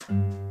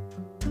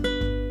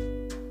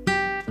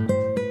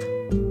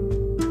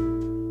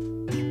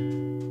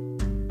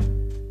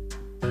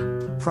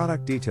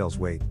Product details: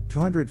 weight,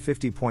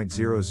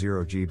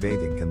 250.00 g.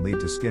 Bathing can lead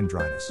to skin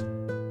dryness.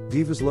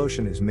 Divas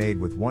lotion is made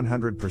with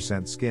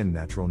 100% skin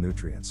natural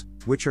nutrients,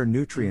 which are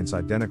nutrients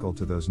identical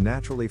to those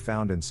naturally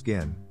found in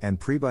skin, and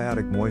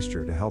prebiotic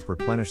moisture to help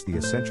replenish the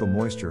essential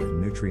moisture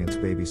and nutrients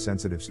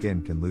baby-sensitive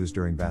skin can lose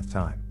during bath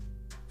time.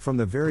 From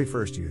the very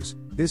first use,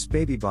 this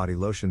baby body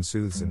lotion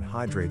soothes and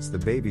hydrates the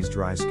baby's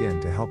dry skin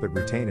to help it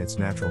retain its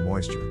natural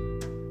moisture.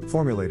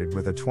 Formulated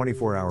with a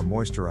 24-hour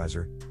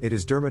moisturizer, it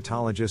is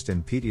dermatologist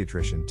and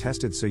pediatrician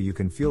tested so you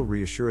can feel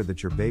reassured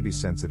that your baby's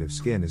sensitive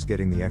skin is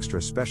getting the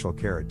extra special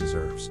care it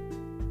deserves.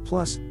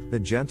 Plus, the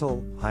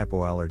gentle,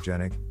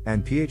 hypoallergenic,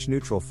 and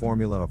pH-neutral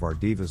formula of our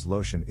Divas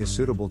lotion is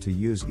suitable to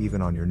use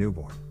even on your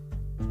newborn.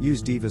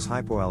 Use Divas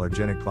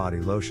Hypoallergenic Body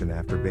Lotion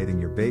after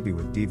bathing your baby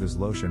with Divas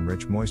Lotion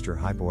Rich Moisture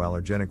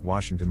Hypoallergenic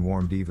Washington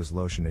Warm Divas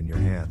Lotion in your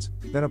hands,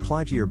 then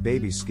apply to your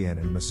baby's skin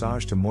and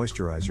massage to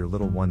moisturize your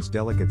little one's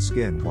delicate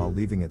skin while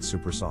leaving it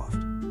super soft.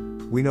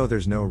 We know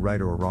there's no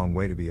right or wrong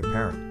way to be a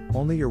parent,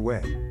 only your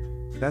way.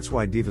 That's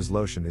why Divas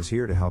Lotion is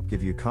here to help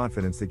give you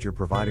confidence that you're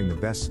providing the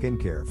best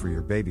skincare for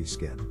your baby's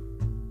skin.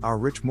 Our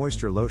Rich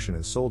Moisture Lotion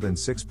is sold in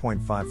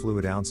 6.5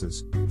 fluid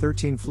ounces,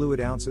 13 fluid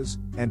ounces,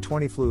 and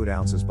 20 fluid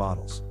ounces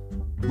bottles.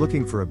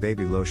 Looking for a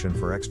baby lotion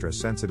for extra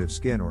sensitive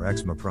skin or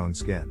eczema-prone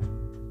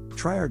skin?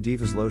 Try our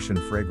Divas Lotion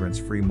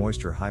Fragrance-Free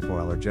Moisture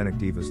Hypoallergenic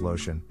Divas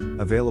Lotion,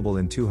 available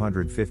in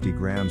 250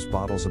 grams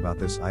bottles. About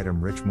this item: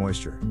 Rich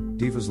Moisture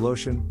Divas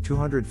Lotion,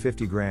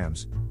 250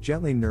 grams,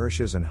 gently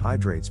nourishes and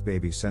hydrates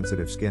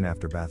baby-sensitive skin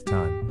after bath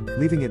time,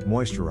 leaving it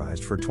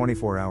moisturized for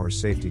 24 hours.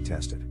 Safety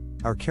tested.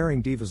 Our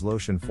Caring Divas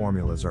Lotion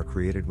formulas are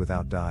created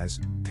without dyes,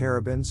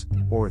 parabens,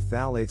 or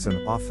phthalates.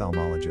 An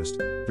ophthalmologist,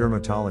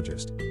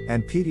 dermatologist,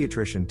 and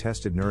pediatrician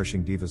tested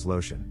Nourishing Divas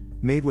Lotion,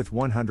 made with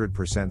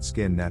 100%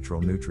 skin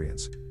natural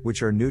nutrients,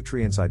 which are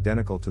nutrients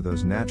identical to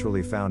those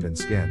naturally found in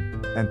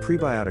skin, and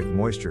prebiotic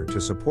moisture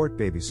to support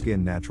baby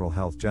skin natural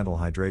health. Gentle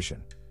hydration.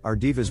 Our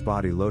Divas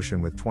Body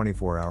Lotion with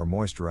 24-hour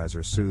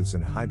moisturizer soothes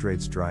and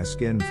hydrates dry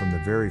skin from the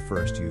very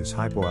first use.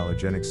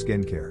 Hypoallergenic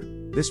skincare.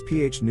 This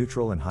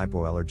pH-neutral and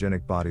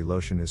hypoallergenic body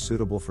lotion is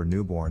suitable for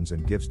newborns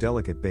and gives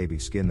delicate baby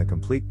skin the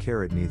complete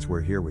care it needs.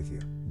 We're here with you.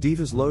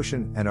 Divas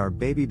Lotion and our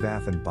baby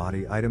bath and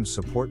body items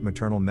support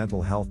maternal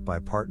mental health by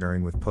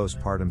partnering with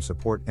Postpartum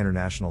Support.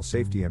 International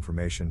safety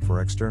information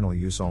for external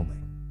use only.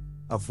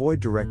 Avoid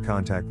direct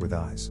contact with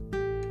eyes.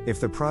 If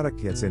the product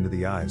gets into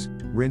the eyes,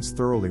 rinse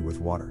thoroughly with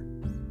water.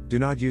 Do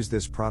not use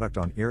this product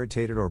on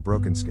irritated or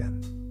broken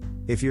skin.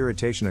 If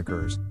irritation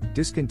occurs,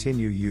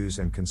 discontinue use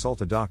and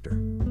consult a doctor.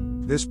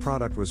 This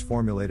product was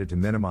formulated to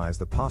minimize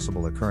the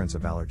possible occurrence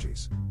of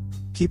allergies.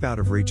 Keep out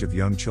of reach of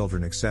young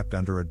children except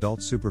under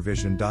adult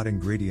supervision.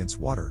 Ingredients: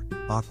 water,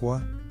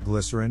 aqua,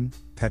 glycerin,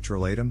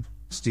 petrolatum,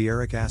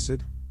 stearic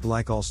acid,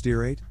 glycol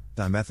stearate,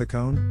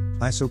 dimethicone,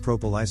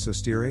 isopropyl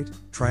isostearate,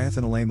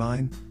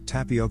 triethanolamine,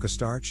 tapioca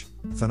starch,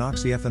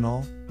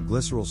 phenoxyethanol,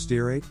 glycerol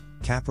stearate,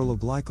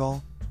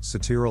 capryloglycol,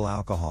 cetyl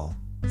alcohol,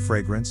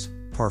 fragrance,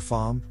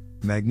 parfum,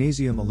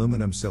 magnesium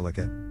aluminum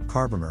silicate,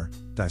 carbomer,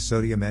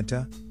 disodium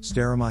enta,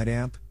 stearamide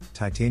amp,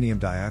 titanium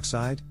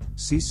dioxide,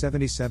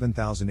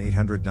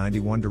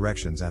 C77891.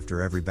 Directions: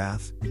 after every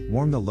bath,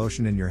 warm the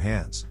lotion in your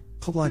hands,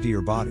 apply to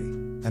your body,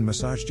 and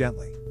massage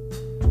gently.